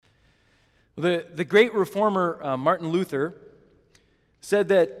The great reformer Martin Luther said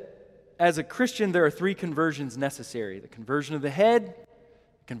that as a Christian there are three conversions necessary: the conversion of the head,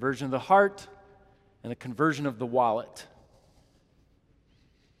 the conversion of the heart, and the conversion of the wallet.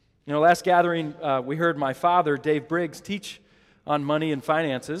 Last gathering we heard my father, Dave Briggs, teach on money and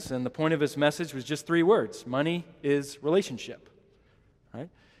finances, and the point of his message was just three words: money is relationship. Right?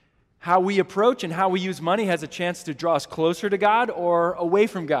 How we approach and how we use money has a chance to draw us closer to God or away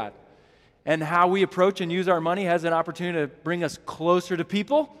from God. And how we approach and use our money has an opportunity to bring us closer to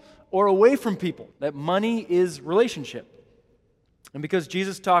people or away from people. That money is relationship. And because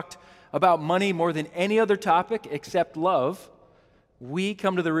Jesus talked about money more than any other topic except love, we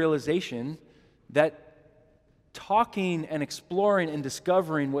come to the realization that talking and exploring and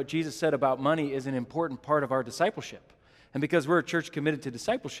discovering what Jesus said about money is an important part of our discipleship. And because we're a church committed to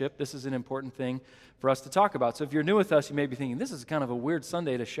discipleship, this is an important thing for us to talk about. So if you're new with us, you may be thinking, this is kind of a weird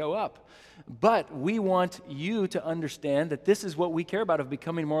Sunday to show up. But we want you to understand that this is what we care about, of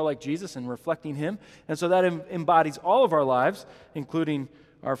becoming more like Jesus and reflecting Him. And so that embodies all of our lives, including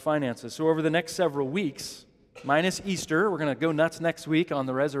our finances. So over the next several weeks, minus Easter, we're going to go nuts next week on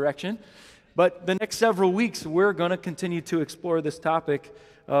the resurrection. But the next several weeks, we're going to continue to explore this topic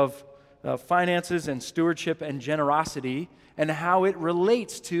of finances and stewardship and generosity, and how it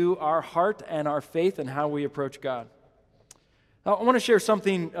relates to our heart and our faith and how we approach God. Now, I want to share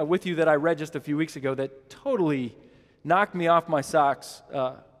something with you that I read just a few weeks ago that totally knocked me off my socks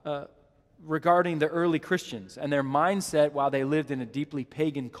regarding the early Christians and their mindset while they lived in a deeply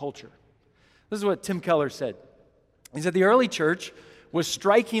pagan culture. This is what Tim Keller said. He said the early church was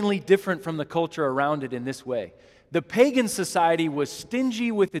strikingly different from the culture around it in this way. The pagan society was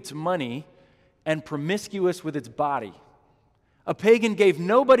stingy with its money and promiscuous with its body. A pagan gave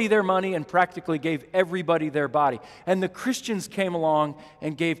nobody their money and practically gave everybody their body. And the Christians came along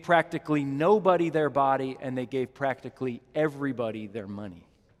and gave practically nobody their body, and they gave practically everybody their money.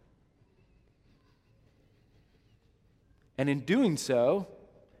 And in doing so,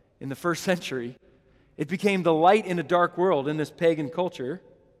 in the first century, it became the light in a dark world in this pagan culture,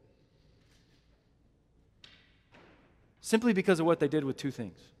 simply because of what they did with two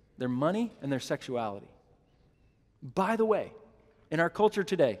things: their money and their sexuality. By the way, in our culture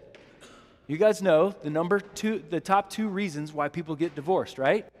today, you guys know the top two reasons why people get divorced,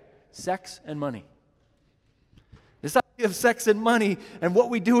 right? Sex and money. This idea of sex and money and what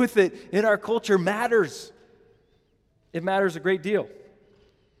we do with it in our culture matters. It matters a great deal.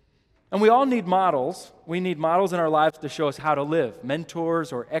 And we all need models. We need models in our lives to show us how to live.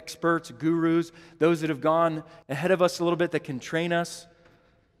 Mentors or experts, gurus, those that have gone ahead of us a little bit, that can train us,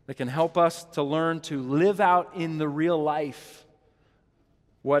 that can help us to learn to live out in the real life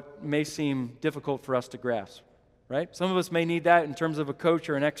what may seem difficult for us to grasp, right? Some of us may need that in terms of a coach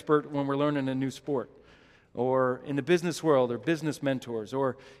or an expert when we're learning a new sport, or in the business world, or business mentors,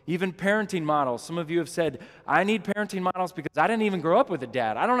 or even parenting models. Some of you have said, I need parenting models because I didn't even grow up with a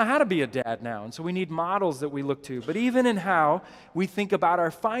dad. I don't know how to be a dad now. And so we need models that we look to. But even in how we think about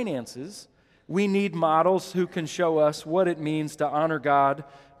our finances, we need models who can show us what it means to honor God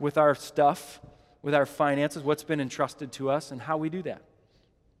with our stuff, with our finances, what's been entrusted to us, and how we do that.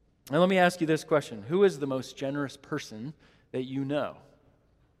 Now let me ask you this question. Who is the most generous person that you know?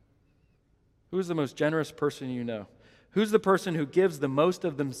 Who is the most generous person you know? Who's the person who gives the most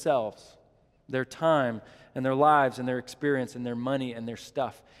of themselves, their time and their lives and their experience and their money and their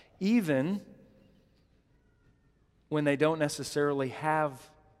stuff, even when they don't necessarily have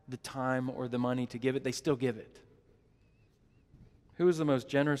the time or the money to give it, they still give it? Who is the most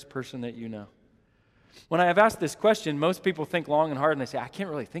generous person that you know? When I have asked this question, most people think long and hard and they say, I can't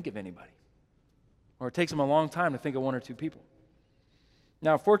really think of anybody. Or it takes them a long time to think of one or two people.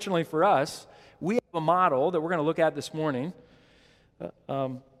 Now, fortunately for us, we have a model that we're going to look at this morning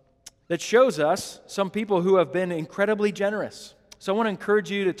that shows us some people who have been incredibly generous. So I want to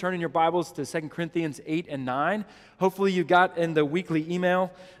encourage you to turn in your Bibles to 2 Corinthians 8 and 9. Hopefully you got in the weekly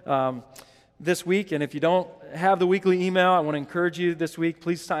email this week, and if you don't have the weekly email, I want to encourage you this week,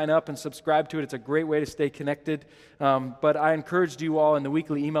 please sign up and subscribe to it. It's a great way to stay connected. But I encouraged you all in the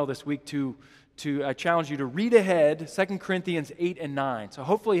weekly email this week to challenge you to read ahead 2 Corinthians 8 and 9. So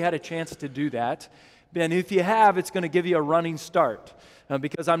hopefully you had a chance to do that. And if you have, it's going to give you a running start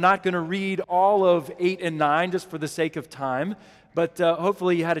because I'm not going to read all of 8 and 9 just for the sake of time. But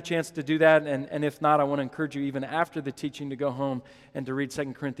hopefully you had a chance to do that. And if not, I want to encourage you even after the teaching to go home and to read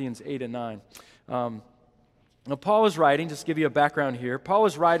 2 Corinthians 8 and 9. Now, Paul is writing, just to give you a background here, Paul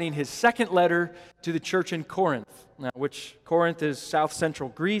is writing his second letter to the church in Corinth, which Corinth is south-central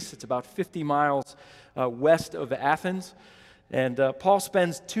Greece. It's about 50 miles west of Athens. And Paul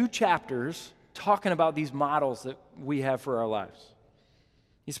spends 2 chapters talking about these models that we have for our lives.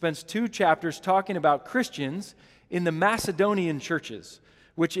 He spends 2 chapters talking about Christians in the Macedonian churches,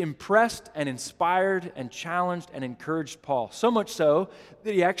 which impressed and inspired and challenged and encouraged Paul. So much so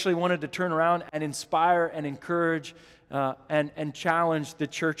that he actually wanted to turn around and inspire and encourage and challenge the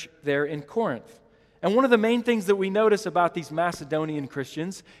church there in Corinth. And one of the main things that we notice about these Macedonian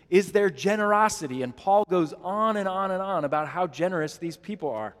Christians is their generosity. And Paul goes on and on and on about how generous these people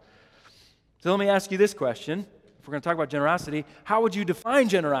are. So let me ask you this question. If we're going to talk about generosity, how would you define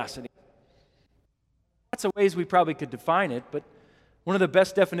generosity? Lots of ways we probably could define it, but one of the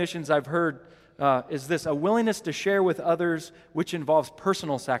best definitions I've heard is this: a willingness to share with others which involves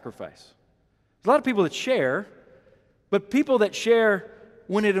personal sacrifice. There's a lot of people that share, but people that share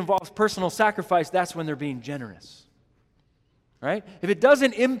when it involves personal sacrifice, that's when they're being generous. Right? If it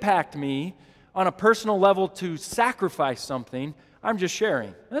doesn't impact me on a personal level to sacrifice something, I'm just sharing.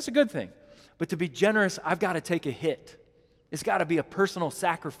 And that's a good thing. But to be generous, I've got to take a hit. It's got to be a personal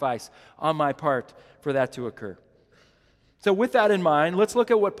sacrifice on my part for that to occur. So with that in mind, let's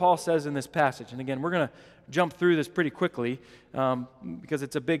look at what Paul says in this passage. And again, we're going to jump through this pretty quickly because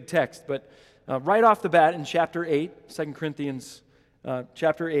it's a big text. But right off the bat in chapter 8, 2 Corinthians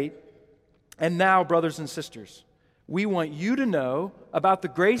chapter 8, and now, brothers and sisters, we want you to know about the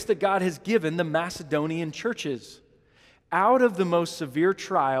grace that God has given the Macedonian churches. Out of the most severe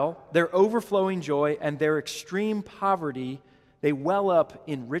trial, their overflowing joy and their extreme poverty, they well up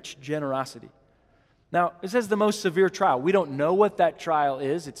in rich generosity. Now, it says the most severe trial. We don't know what that trial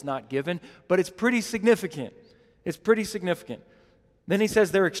is. It's not given, but it's pretty significant. It's pretty significant. Then he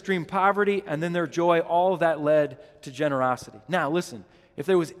says their extreme poverty and then their joy, all of that led to generosity. Now, listen, if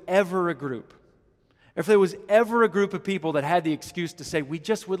there was ever a group of people that had the excuse to say, we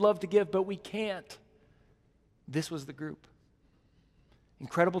just would love to give, but we can't, this was the group.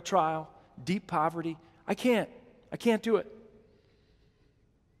 Incredible trial, deep poverty. I can't do it.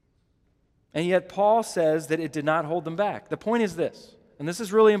 And yet Paul says that it did not hold them back. The point is this, and this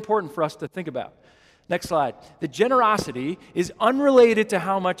is really important for us to think about. Next slide. The generosity is unrelated to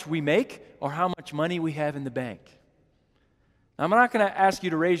how much we make or how much money we have in the bank. Now, I'm not going to ask you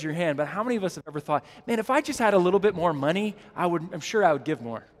to raise your hand, but how many of us have ever thought, man, if I just had a little bit more money, I'm sure I would give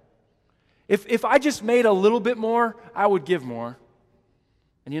more. If I just made a little bit more, I would give more.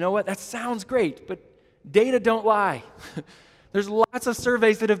 And you know what? That sounds great, but data don't lie. There's lots of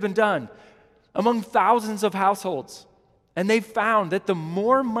surveys that have been done among thousands of households, and they've found that the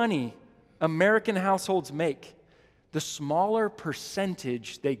more money American households make, the smaller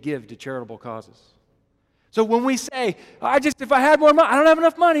percentage they give to charitable causes. So when we say, if I had more money, I don't have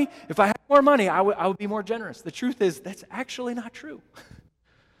enough money. If I had more money, I would be more generous. The truth is, that's actually not true.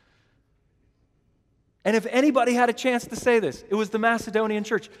 And if anybody had a chance to say this, it was the Macedonian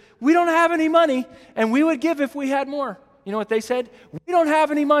church. We don't have any money, and we would give if we had more. You know what they said? We don't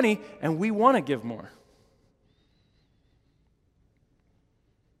have any money, and we want to give more.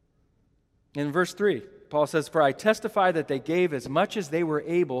 In verse 3, Paul says, for I testify that they gave as much as they were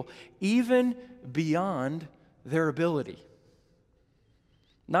able, even beyond their ability.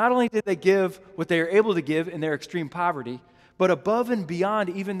 Not only did they give what they were able to give in their extreme poverty, but above and beyond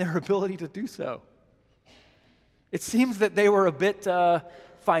even their ability to do so. It seems that they were a bit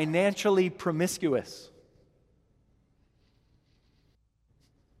financially promiscuous.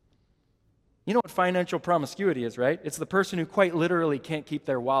 You know what financial promiscuity is, right? It's the person who quite literally can't keep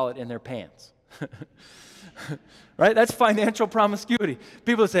their wallet in their pants. Right? That's financial promiscuity.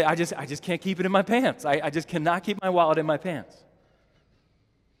 People say, I just can't keep it in my pants. I just cannot keep my wallet in my pants.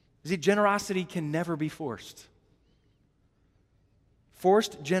 See, generosity can never be forced.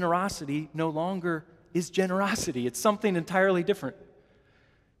 Forced generosity no longer is generosity. It's something entirely different.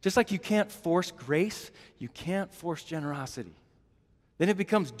 Just like you can't force grace, you can't force generosity. Then it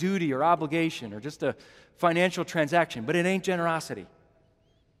becomes duty or obligation or just a financial transaction, but it ain't generosity.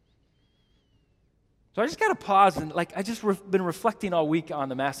 So I just got to pause and been reflecting all week on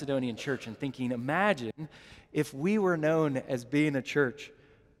the Macedonian church and thinking, imagine if we were known as being a church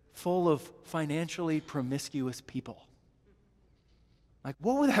full of financially promiscuous people. Like,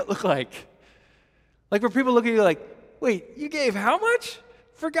 what would that look like? Like, where people look at you like, wait, you gave how much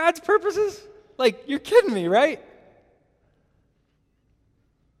for God's purposes? Like, you're kidding me, right?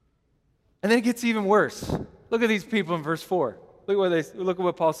 And then it gets even worse. Look at these people in verse 4. Look at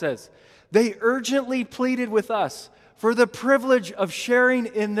what Paul says. They urgently pleaded with us for the privilege of sharing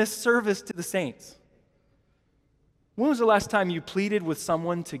in this service to the saints. When was the last time you pleaded with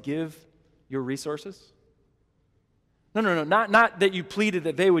someone to give your resources? No, not that you pleaded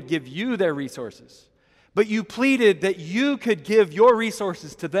that they would give you their resources, but you pleaded that you could give your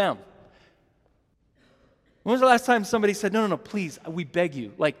resources to them. When was the last time somebody said, no, please, we beg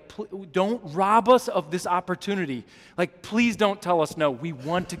you, don't rob us of this opportunity. Please don't tell us no, we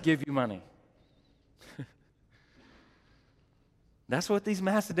want to give you money. That's what these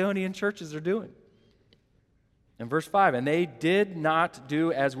Macedonian churches are doing. In verse 5, and they did not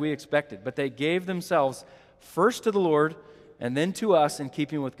do as we expected, but they gave themselves first to the Lord and then to us in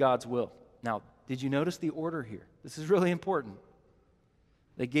keeping with God's will. Now, did you notice the order here? This is really important.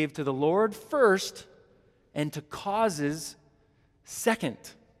 They gave to the Lord first and to causes second.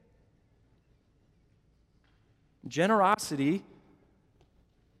 Generosity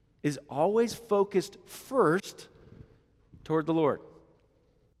is always focused first toward the Lord.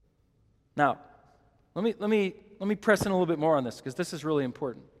 Now, let me press in a little bit more on this because this is really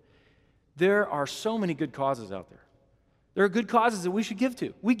important. There are so many good causes out there. There are good causes that we should give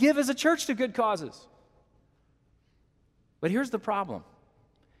to. We give as a church to good causes. But here's the problem.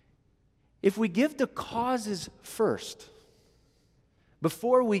 If we give to causes first,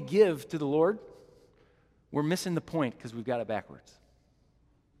 before we give to the Lord, we're missing the point because we've got it backwards.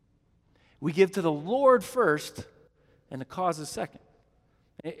 We give to the Lord first and the causes second.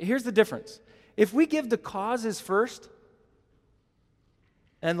 Here's the difference. If we give the causes first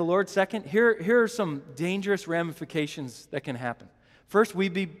and the Lord second, here are some dangerous ramifications that can happen. First, we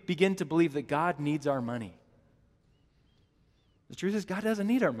begin to believe that God needs our money. The truth is, God doesn't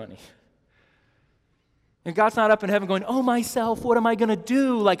need our money. And God's not up in heaven going, oh, myself, what am I going to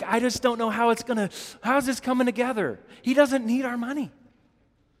do? I just don't know how's this coming together? He doesn't need our money.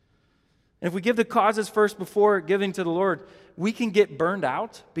 And if we give the causes first before giving to the Lord, we can get burned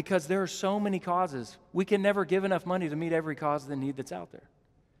out because there are so many causes. We can never give enough money to meet every cause of the need that's out there.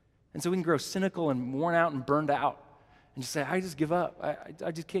 And so we can grow cynical and worn out and burned out and just say, I just give up.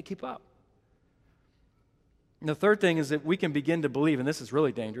 I just can't keep up. And the third thing is that we can begin to believe, and this is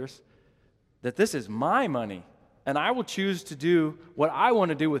really dangerous, that this is my money, and I will choose to do what I want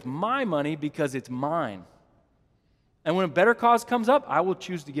to do with my money because it's mine. And when a better cause comes up, I will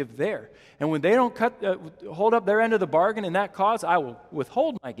choose to give there. And when they don't hold up their end of the bargain in that cause, I will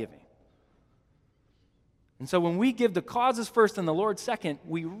withhold my giving. And so when we give the causes first and the Lord second,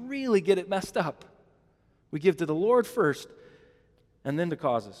 we really get it messed up. We give to the Lord first and then to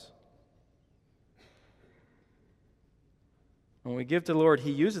causes. When we give to the Lord, He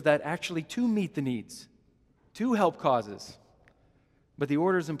uses that actually to meet the needs, to help causes. But the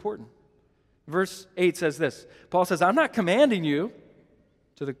order is important. Verse 8 says this. Paul says, I'm not commanding you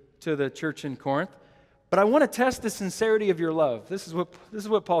to the church in Corinth, but I want to test the sincerity of your love. This is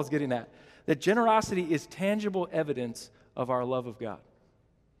what Paul's getting at. That generosity is tangible evidence of our love of God.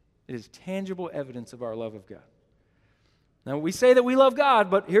 It is tangible evidence of our love of God. Now, we say that we love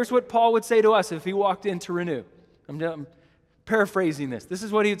God, but here's what Paul would say to us if he walked in to Renew. I'm paraphrasing this. This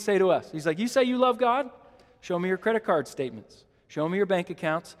is what he would say to us. He's like, you say you love God? Show me your credit card statements. Show me your bank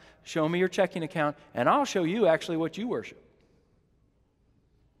accounts. Show me your checking account, and I'll show you actually what you worship.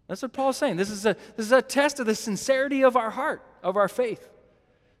 That's what Paul's saying. This is a test of the sincerity of our heart, of our faith.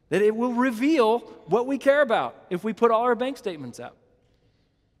 That it will reveal what we care about if we put all our bank statements out.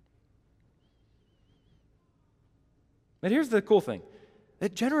 But here's the cool thing.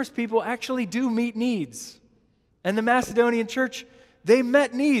 That generous people actually do meet needs. And the Macedonian church, they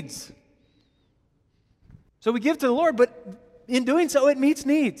met needs. So we give to the Lord, but in doing so, it meets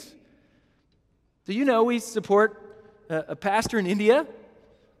needs. So we support a pastor in India.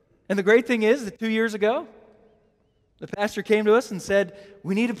 And the great thing is that 2 years ago, the pastor came to us and said,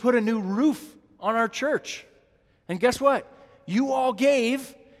 we need to put a new roof on our church. And guess what? You all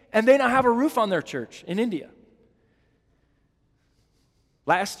gave, and they now have a roof on their church in India.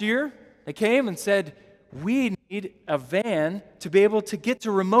 Last year, they came and said, we need a van to be able to get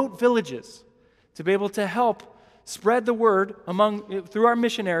to remote villages, to be able to help spread the word through our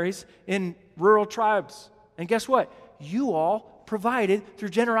missionaries in rural tribes. And guess what? You all provided through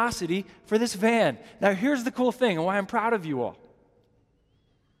generosity for this van. Now, here's the cool thing and why I'm proud of you all.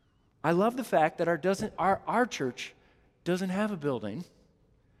 I love the fact that our church doesn't have a building.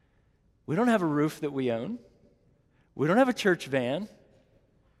 We don't have a roof that we own. We don't have a church van.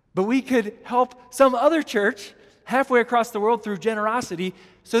 But we could help some other church halfway across the world through generosity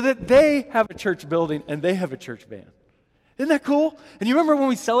so that they have a church building and they have a church van. Isn't that cool? And you remember when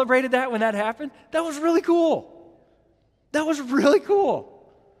we celebrated that when that happened? That was really cool. That was really cool.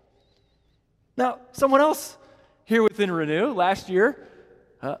 Now, someone else here within Renew last year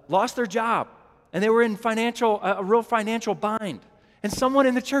lost their job, and they were in a real financial bind. And someone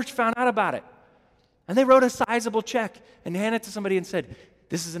in the church found out about it, and they wrote a sizable check and handed it to somebody and said,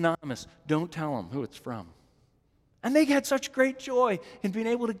 This is anonymous. Don't tell them who it's from. And they had such great joy in being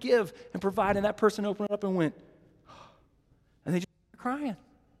able to give and provide, and that person opened it up and went, and they just started crying.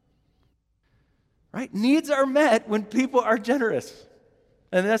 Right? Needs are met when people are generous.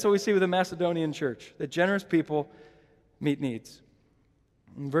 And that's what we see with the Macedonian church, that generous people meet needs.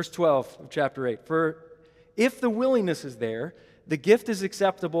 In verse 12 of chapter 8, for if the willingness is there, the gift is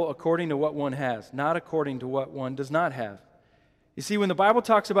acceptable according to what one has, not according to what one does not have. You see, when the Bible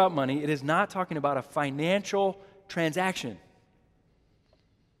talks about money, it is not talking about a financial transaction.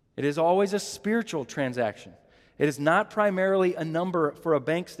 It is always a spiritual transaction. It is not primarily a number for a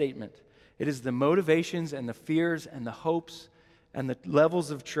bank statement. It is the motivations and the fears and the hopes and the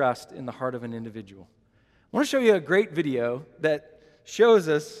levels of trust in the heart of an individual. I want to show you a great video that shows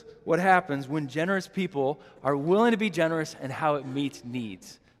us what happens when generous people are willing to be generous and how it meets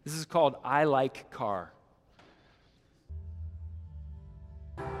needs. This is called I Like Car.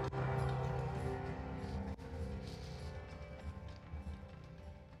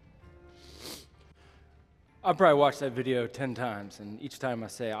 I've probably watched that video 10 times, and each time I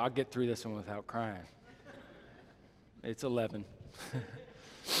say, I'll get through this one without crying. It's 11.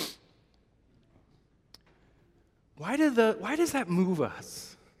 Why does that move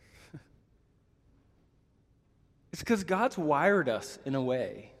us? It's because God's wired us in a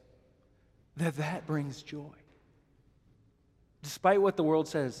way that brings joy. Despite what the world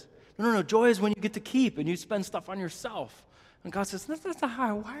says, no, joy is when you get to keep and you spend stuff on yourself. And God says, that's not how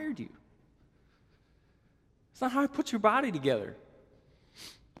I wired you. It's not how I put your body together.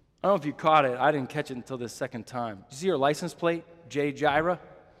 I don't know if you caught it. I didn't catch it until this second time. Did you see your license plate? J. Jireh.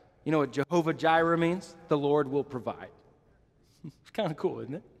 You know what Jehovah Jireh means? The Lord will provide. It's kind of cool,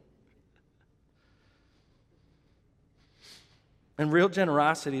 isn't it? And real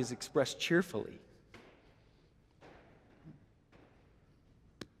generosity is expressed cheerfully.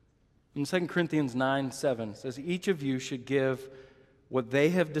 In 2 Corinthians 9:7 says, each of you should give what they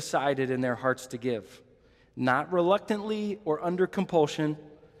have decided in their hearts to give, not reluctantly or under compulsion,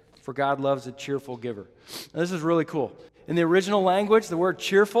 for God loves a cheerful giver. Now, this is really cool. In the original language, the word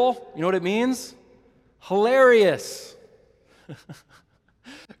cheerful, you know what it means? Hilarious.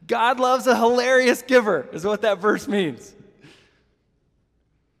 God loves a hilarious giver, is what that verse means.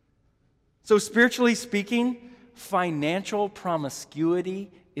 So spiritually speaking, financial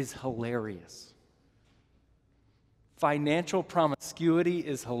promiscuity is hilarious. Financial promiscuity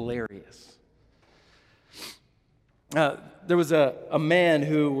is hilarious. There was a man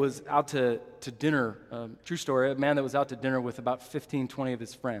who was out to dinner, true story, a man that was out to dinner with about 15, 20 of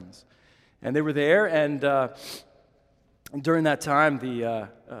his friends. And they were there, and during that time,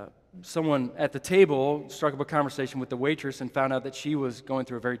 someone at the table struck up a conversation with the waitress and found out that she was going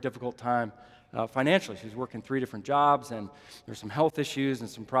through a very difficult time financially. She was working 3 different jobs, and there were some health issues and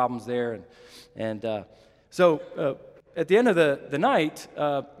some problems there. So at the end of the night,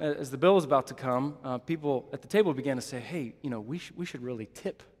 as the bill was about to come, people at the table began to say, hey, we should really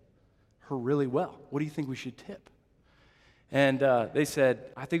tip her really well. What do you think we should tip? And they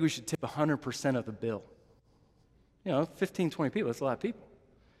said, I think we should tip 100% of the bill. 15, 20 people, that's a lot of people.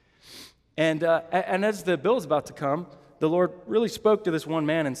 And as the bill was about to come, the Lord really spoke to this one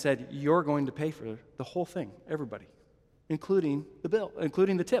man and said, you're going to pay for the whole thing, everybody, including the bill,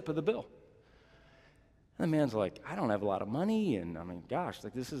 including the tip of the bill. And the man's like, I don't have a lot of money, and gosh,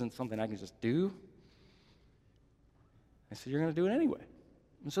 this isn't something I can just do. I said, you're going to do it anyway.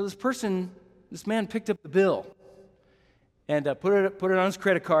 And so this man picked up the bill and put it on his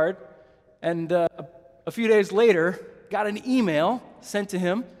credit card, and a few days later, got an email sent to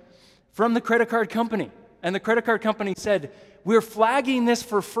him from the credit card company. And the credit card company said, we're flagging this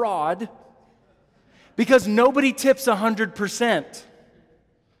for fraud because nobody tips 100%.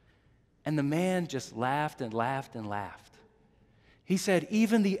 And the man just laughed and laughed and laughed. He said,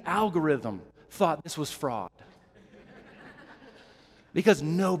 even the algorithm thought this was fraud. Because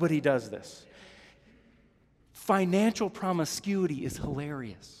nobody does this. Financial promiscuity is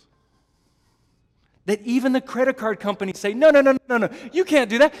hilarious. That even the credit card companies say, no, you can't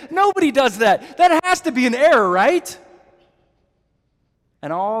do that. Nobody does that. That has to be an error, right?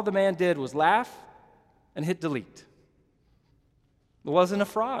 And all the man did was laugh and hit delete. It wasn't a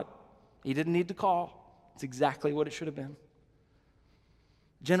fraud. He didn't need to call. It's exactly what it should have been.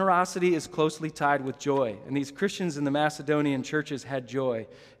 Generosity is closely tied with joy, and these Christians in the Macedonian churches had joy,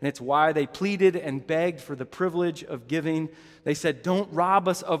 and it's why they pleaded and begged for the privilege of giving. They said, don't rob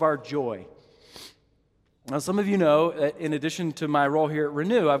us of our joy. Now, some of you know that in addition to my role here at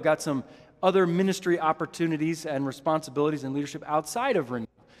Renew, I've got some other ministry opportunities and responsibilities and leadership outside of Renew.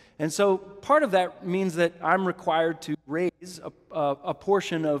 And so part of that means that I'm required to raise a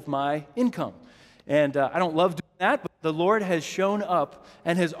portion of my income. And I don't love doing that, but the Lord has shown up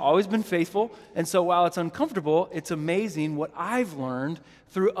and has always been faithful. And so while it's uncomfortable, it's amazing what I've learned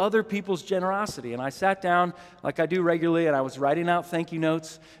through other people's generosity. And I sat down like I do regularly, and I was writing out thank you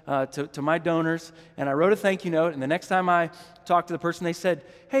notes to my donors. And I wrote a thank you note, and the next time I talked to the person, they said,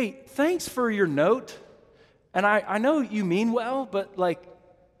 "Hey, thanks for your note. And I know you mean well, but like,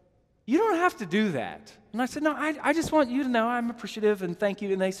 you don't have to do that." And I said, "No, I just want you to know I'm appreciative and thank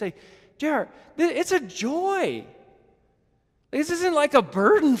you." And they say, "Jared, it's a joy. This isn't like a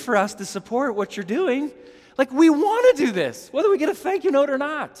burden for us to support what you're doing. Like, we want to do this, whether we get a thank you note or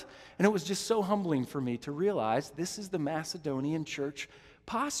not." And it was just so humbling for me to realize this is the Macedonian church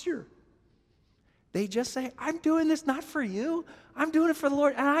posture. They just say, "I'm doing this not for you. I'm doing it for the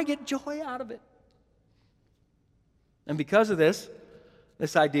Lord, and I get joy out of it." And because of this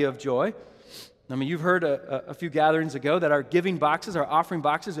idea of joy, I mean, you've heard a few gatherings ago that our giving boxes, our offering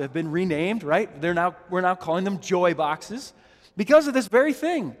boxes have been renamed, right? We're now calling them joy boxes because of this very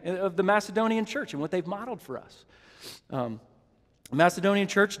thing of the Macedonian church and what they've modeled for us. The Macedonian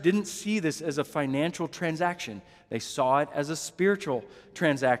church didn't see this as a financial transaction. They saw it as a spiritual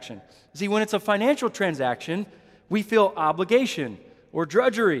transaction. See, when it's a financial transaction, we feel obligation or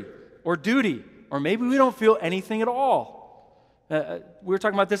drudgery or duty, or maybe we don't feel anything at all. We were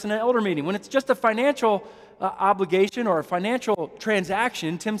talking about this in an elder meeting. When it's just a financial obligation or a financial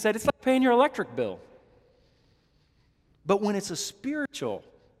transaction, Tim said it's like paying your electric bill. But when it's a spiritual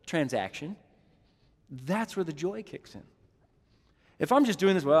transaction, that's where the joy kicks in. If I'm just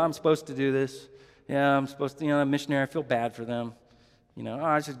doing this, well, I'm supposed to do this. Yeah, I'm supposed to, a missionary, I feel bad for them.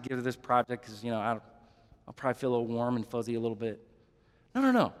 I should give to this project because, I'll probably feel a little warm and fuzzy a little bit.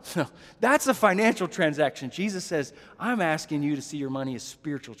 No. That's a financial transaction. Jesus says, I'm asking you to see your money as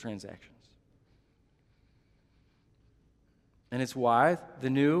spiritual transactions. And it's why the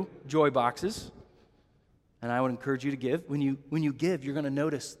new joy boxes, and I would encourage you to give. When you give, you're going to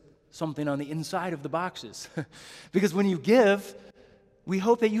notice something on the inside of the boxes. Because when you give, we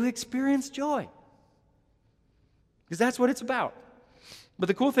hope that you experience joy. Because that's what it's about. But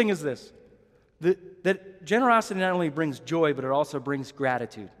the cool thing is this. That generosity not only brings joy, but it also brings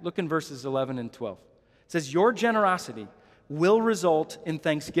gratitude. Look in verses 11 and 12. It says, "Your generosity will result in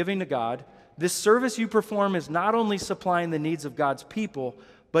thanksgiving to God. This service you perform is not only supplying the needs of God's people,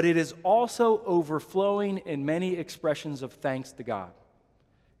 but it is also overflowing in many expressions of thanks to God."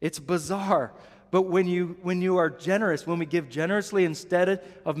 It's bizarre, but when you are generous, when we give generously instead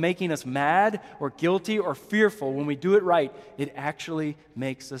of making us mad or guilty or fearful, when we do it right, it actually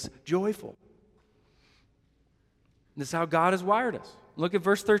makes us joyful. This is how God has wired us. Look at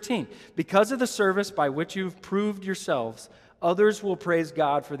verse 13. "Because of the service by which you've proved yourselves, others will praise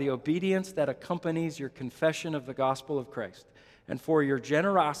God for the obedience that accompanies your confession of the gospel of Christ, and for your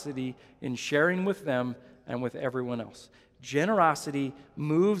generosity in sharing with them and with everyone else." Generosity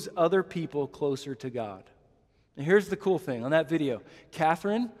moves other people closer to God. And here's the cool thing on that video.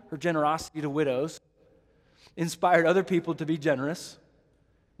 Catherine, her generosity to widows, inspired other people to be generous.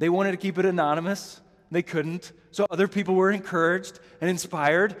 They wanted to keep it anonymous. They couldn't. So other people were encouraged and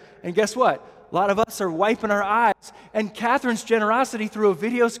inspired. And guess what? A lot of us are wiping our eyes. And Catherine's generosity through a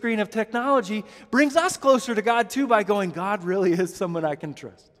video screen of technology brings us closer to God too by going, God really is someone I can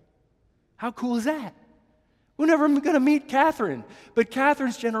trust. How cool is that? We're never going to meet Catherine, but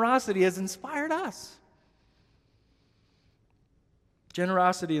Catherine's generosity has inspired us.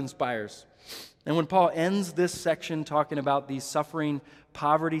 Generosity inspires. And when Paul ends this section talking about these suffering,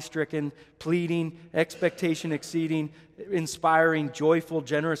 poverty-stricken, pleading, expectation exceeding, inspiring, joyful,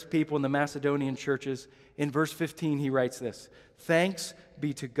 generous people in the Macedonian churches, in verse 15 he writes this: "Thanks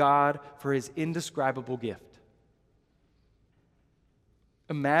be to God for his indescribable gift."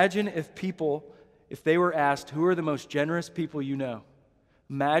 Imagine if they were asked, who are the most generous people you know?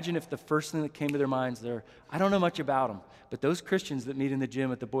 Imagine if the first thing that came to their minds there, I don't know much about them, but those Christians that meet in the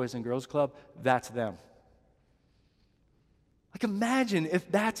gym at the Boys and Girls Club, that's them. Like, imagine if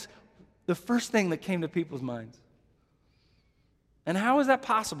that's the first thing that came to people's minds. And how is that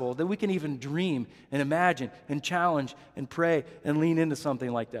possible that we can even dream and imagine and challenge and pray and lean into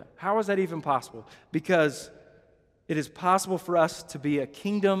something like that? How is that even possible? Because it is possible for us to be a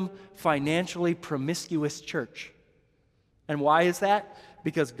kingdom, financially promiscuous church. And why is that?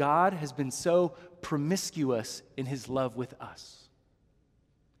 Because God has been so promiscuous in his love with us.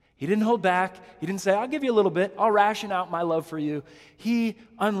 He didn't hold back. He didn't say, I'll give you a little bit. I'll ration out my love for you. He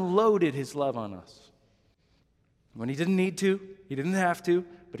unloaded his love on us. When he didn't need to, he didn't have to,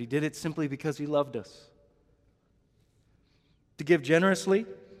 but he did it simply because he loved us. To give generously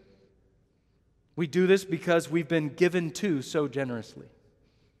We do this because we've been given to so generously.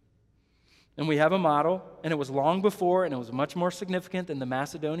 And we have a model, and it was long before, and it was much more significant than the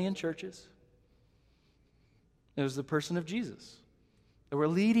Macedonian churches. It was the person of Jesus that we're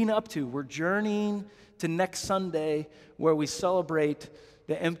leading up to. We're journeying to next Sunday where we celebrate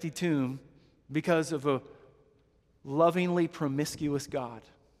the empty tomb because of a lovingly promiscuous God.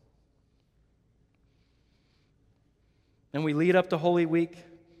 And we lead up to Holy Week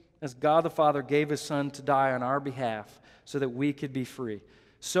as God the Father gave his Son to die on our behalf so that we could be free.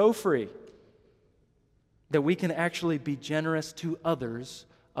 So free that we can actually be generous to others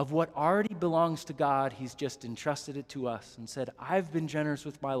of what already belongs to God. He's just entrusted it to us and said, I've been generous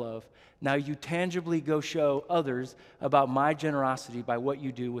with my love. Now you tangibly go show others about my generosity by what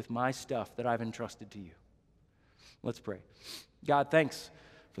you do with my stuff that I've entrusted to you. Let's pray. God, thanks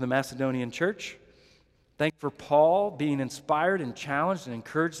for the Macedonian church. Thanks for Paul being inspired and challenged and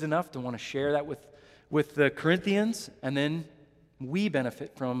encouraged enough to want to share that with the Corinthians, and then we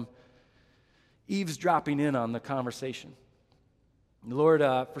benefit from eavesdropping in on the conversation. Lord,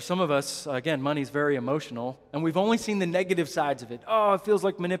 for some of us, again, money's very emotional, and we've only seen the negative sides of it. Oh, it feels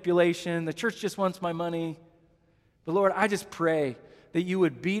like manipulation. The church just wants my money. But Lord, I just pray that you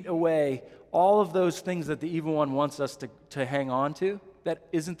would beat away all of those things that the evil one wants us to hang on to that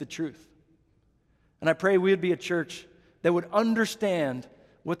isn't the truth. And I pray we would be a church that would understand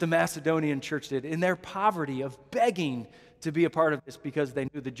what the Macedonian church did in their poverty of begging to be a part of this because they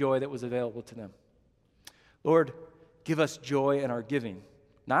knew the joy that was available to them. Lord, give us joy in our giving.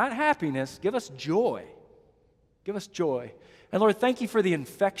 Not happiness, give us joy. Give us joy. And Lord, thank you for the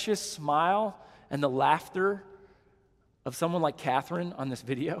infectious smile and the laughter of someone like Catherine on this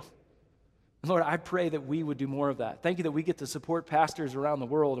video. And Lord, I pray that we would do more of that. Thank you that we get to support pastors around the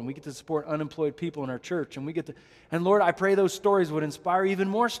world, and we get to support unemployed people in our church, and Lord, I pray those stories would inspire even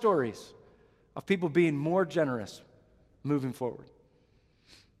more stories of people being more generous moving forward.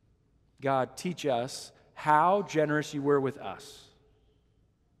 God, teach us how generous you were with us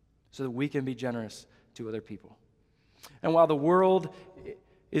so that we can be generous to other people. And while the world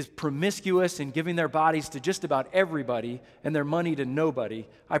is promiscuous in giving their bodies to just about everybody and their money to nobody,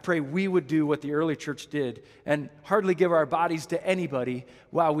 I pray we would do what the early church did and hardly give our bodies to anybody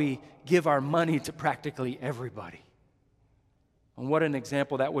while we give our money to practically everybody. And what an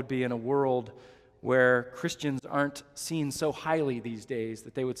example that would be in a world where Christians aren't seen so highly these days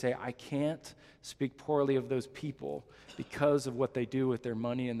that they would say, I can't speak poorly of those people because of what they do with their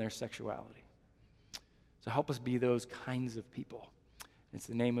money and their sexuality. So help us be those kinds of people. It's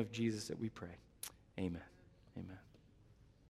the name of Jesus that we pray. Amen. Amen.